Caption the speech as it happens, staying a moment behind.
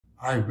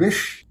I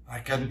wish I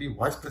can be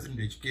Vice President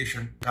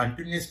Education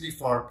continuously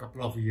for a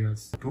couple of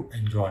years to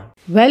enjoy.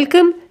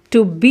 Welcome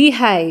to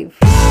Beehive.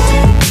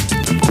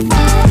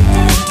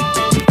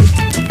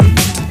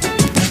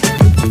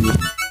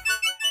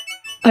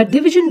 A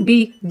Division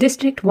B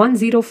District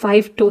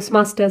 105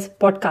 Toastmasters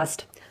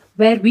podcast,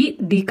 where we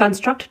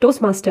deconstruct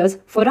Toastmasters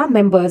for our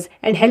members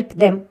and help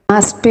them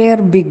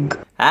aspire big,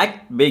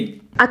 act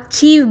big,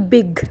 achieve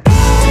big.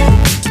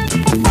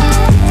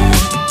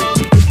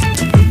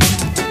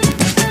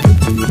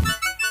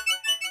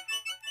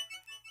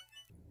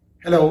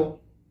 Hello,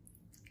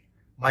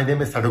 my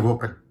name is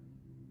Sadagopan.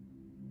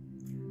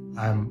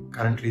 I am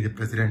currently the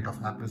president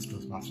of Apple's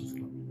Toastmasters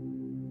Club.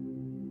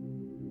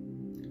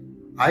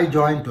 I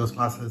joined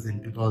Toastmasters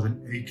in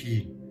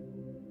 2018,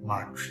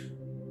 March.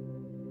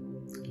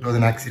 It was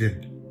an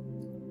accident.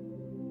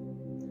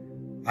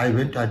 I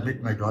went to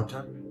admit my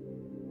daughter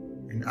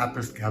in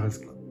Apple's Caval's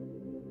Club,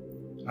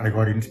 and I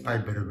got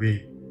inspired by the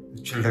way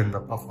the children were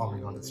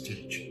performing on the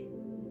stage.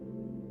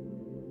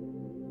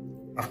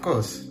 Of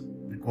course,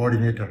 the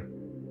coordinator,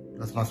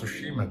 Toastmaster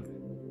Srimant,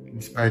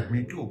 inspired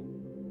me too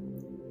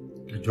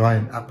to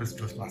join Apple's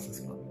Toastmasters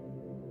Club.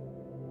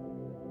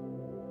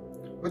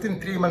 Within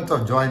 3 months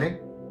of joining,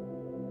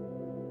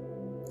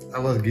 I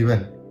was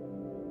given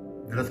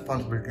the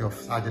responsibility of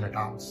Sergeant at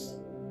Arms.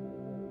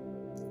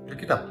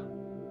 Took it up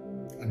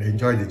and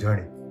enjoyed the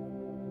journey.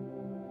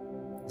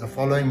 The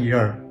following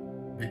year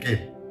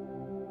became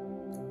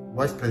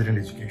Vice President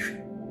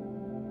Education.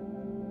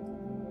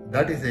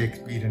 That is the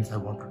experience I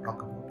want to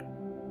talk about.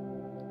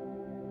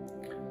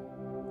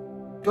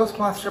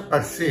 Toastmaster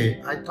per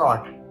se, I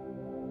thought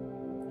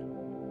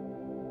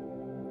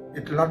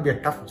it will not be a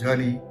tough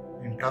journey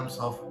in terms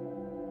of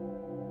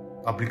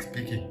public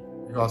speaking.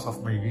 Because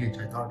of my age,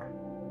 I thought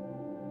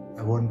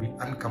I won't be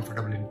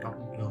uncomfortable in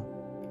talking to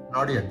an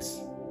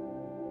audience.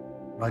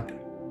 But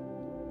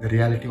the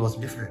reality was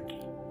different.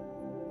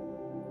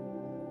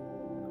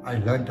 I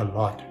learned a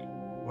lot.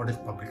 What is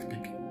public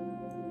speaking?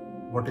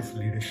 What is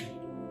leadership?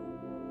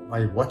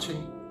 By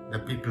watching the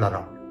people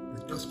around,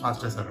 the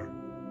Toastmasters around.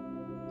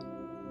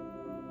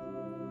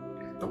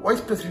 The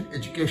Vice President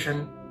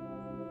Education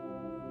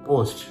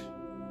post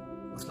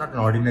was not an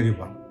ordinary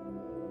one.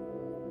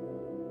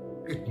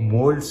 It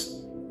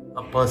molds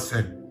a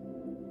person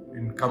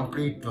in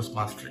complete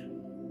Toastmastering.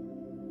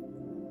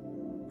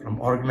 From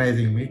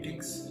organizing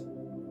meetings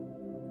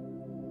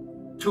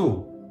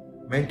to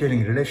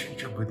maintaining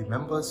relationship with the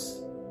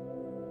members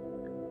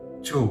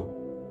to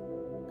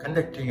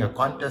conducting a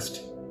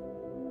contest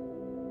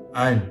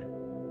and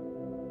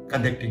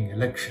conducting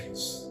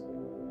elections.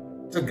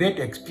 It's a great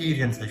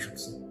experience, I should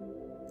say.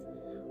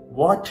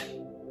 What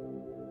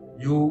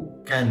you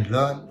can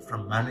learn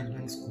from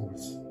management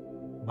schools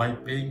by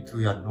paying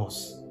through your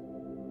nose.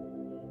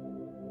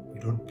 You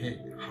don't pay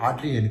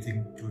hardly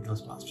anything to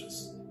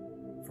Toastmasters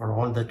for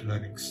all that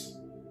learnings.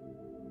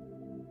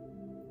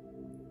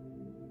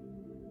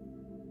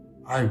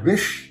 I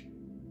wish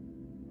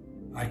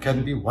I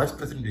can be Vice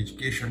President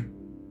Education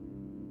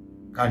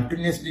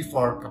continuously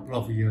for a couple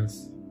of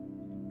years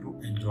to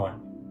enjoy.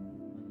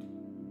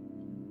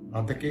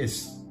 Not the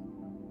case.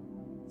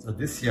 So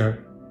this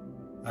year,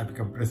 I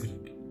become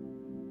president.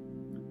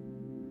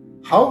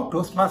 How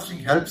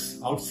Toastmastering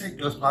helps outside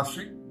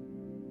Toastmastering?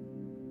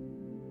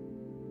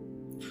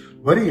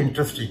 Very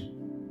interesting.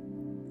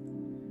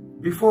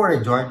 Before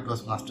I joined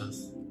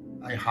Toastmasters,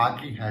 I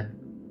hardly had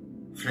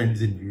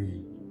friends in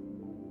UAE,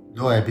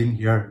 though I've been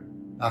here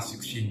last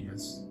 16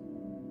 years.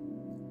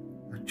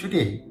 But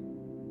today,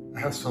 I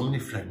have so many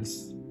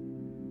friends.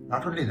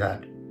 Not only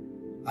that,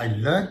 I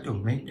learned to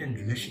maintain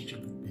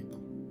relationship with people.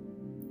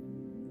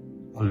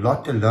 A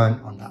lot to learn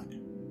on that.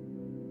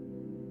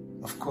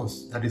 Of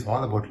course, that is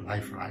all about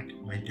life, right?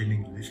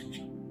 Maintaining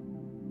relationship.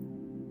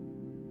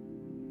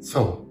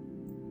 So,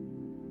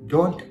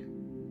 don't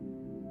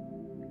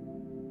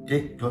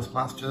take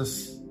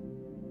Toastmasters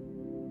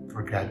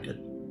for granted.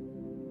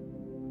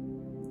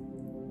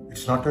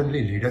 It's not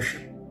only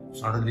leadership,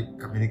 it's not only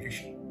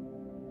communication.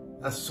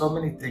 There's so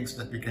many things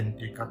that we can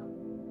take up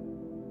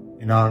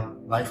in our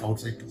life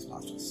outside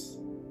Toastmasters.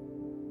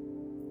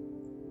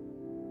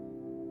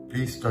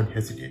 Please don't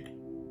hesitate.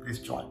 Please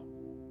join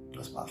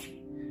Toastmasters.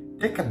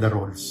 Take up the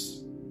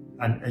roles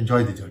and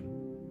enjoy the journey.